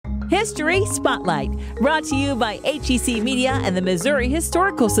History Spotlight, brought to you by HEC Media and the Missouri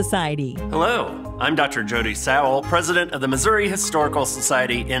Historical Society. Hello, I'm Dr. Jody Sowell, president of the Missouri Historical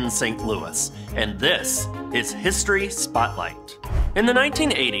Society in St. Louis, and this is History Spotlight. In the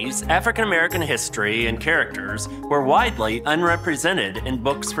 1980s, African American history and characters were widely unrepresented in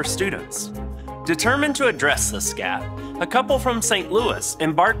books for students. Determined to address this gap, a couple from St. Louis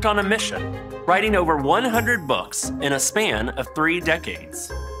embarked on a mission, writing over 100 books in a span of 3 decades.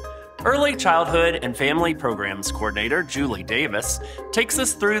 Early Childhood and Family Programs Coordinator Julie Davis takes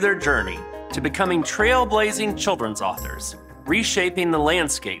us through their journey to becoming trailblazing children's authors, reshaping the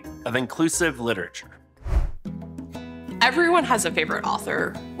landscape of inclusive literature. Everyone has a favorite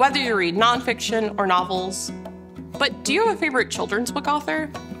author, whether you read nonfiction or novels. But do you have a favorite children's book author?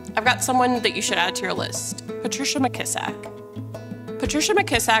 I've got someone that you should add to your list, Patricia McKissack. Patricia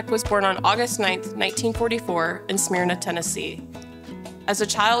McKissack was born on August 9, 1944 in Smyrna, Tennessee. As a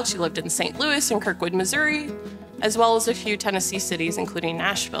child, she lived in St. Louis and Kirkwood, Missouri, as well as a few Tennessee cities, including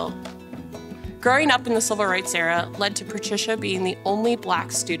Nashville. Growing up in the Civil Rights era led to Patricia being the only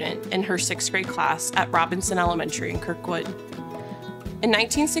Black student in her 6th grade class at Robinson Elementary in Kirkwood. In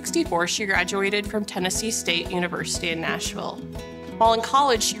 1964, she graduated from Tennessee State University in Nashville. While in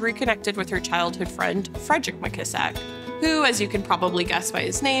college, she reconnected with her childhood friend, Frederick McKissack, who, as you can probably guess by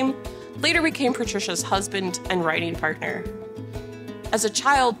his name, later became Patricia's husband and writing partner. As a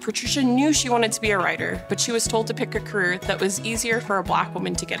child, Patricia knew she wanted to be a writer, but she was told to pick a career that was easier for a Black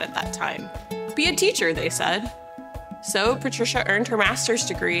woman to get at that time. Be a teacher, they said. So Patricia earned her master's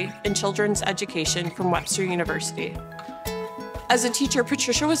degree in children's education from Webster University. As a teacher,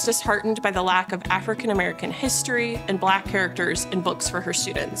 Patricia was disheartened by the lack of African American history and Black characters in books for her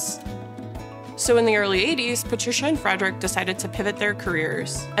students. So in the early 80s, Patricia and Frederick decided to pivot their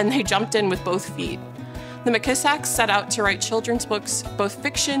careers, and they jumped in with both feet. The McKissacks set out to write children's books, both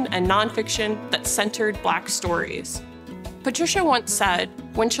fiction and nonfiction, that centered Black stories. Patricia once said,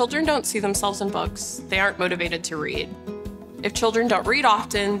 "When children don't see themselves in books, they aren't motivated to read. If children don't read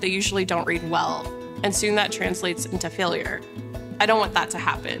often, they usually don't read well, and soon that translates into failure. I don't want that to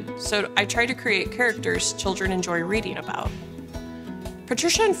happen, so I try to create characters children enjoy reading about."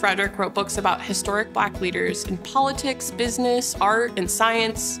 Patricia and Frederick wrote books about historic Black leaders in politics, business, art, and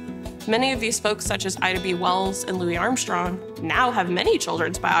science. Many of these folks, such as Ida B. Wells and Louis Armstrong, now have many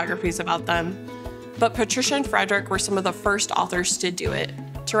children's biographies about them. But Patricia and Frederick were some of the first authors to do it,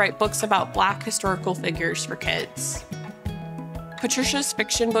 to write books about Black historical figures for kids. Patricia's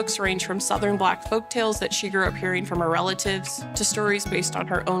fiction books range from Southern Black folktales that she grew up hearing from her relatives to stories based on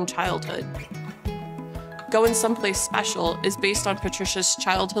her own childhood. Going Someplace Special is based on Patricia's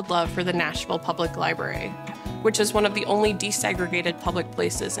childhood love for the Nashville Public Library, which is one of the only desegregated public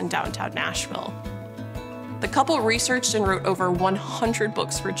places in downtown Nashville. The couple researched and wrote over 100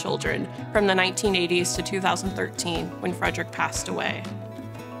 books for children from the 1980s to 2013, when Frederick passed away.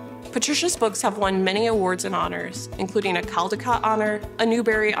 Patricia's books have won many awards and honors, including a Caldecott Honor, a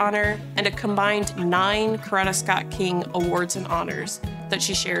Newbery Honor, and a combined 9 Coretta Scott King awards and honors that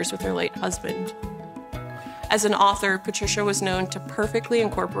she shares with her late husband. As an author, Patricia was known to perfectly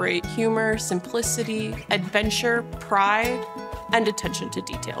incorporate humor, simplicity, adventure, pride, and attention to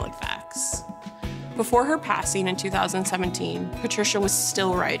detail and facts. Before her passing in 2017, Patricia was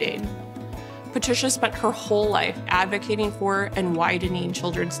still writing. Patricia spent her whole life advocating for and widening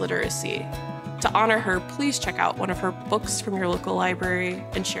children's literacy. To honor her, please check out one of her books from your local library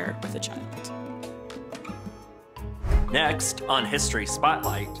and share it with a child. Next on History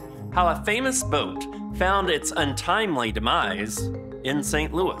Spotlight, how a famous boat found its untimely demise in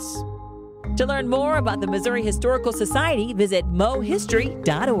St. Louis. To learn more about the Missouri Historical Society, visit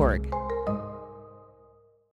mohistory.org.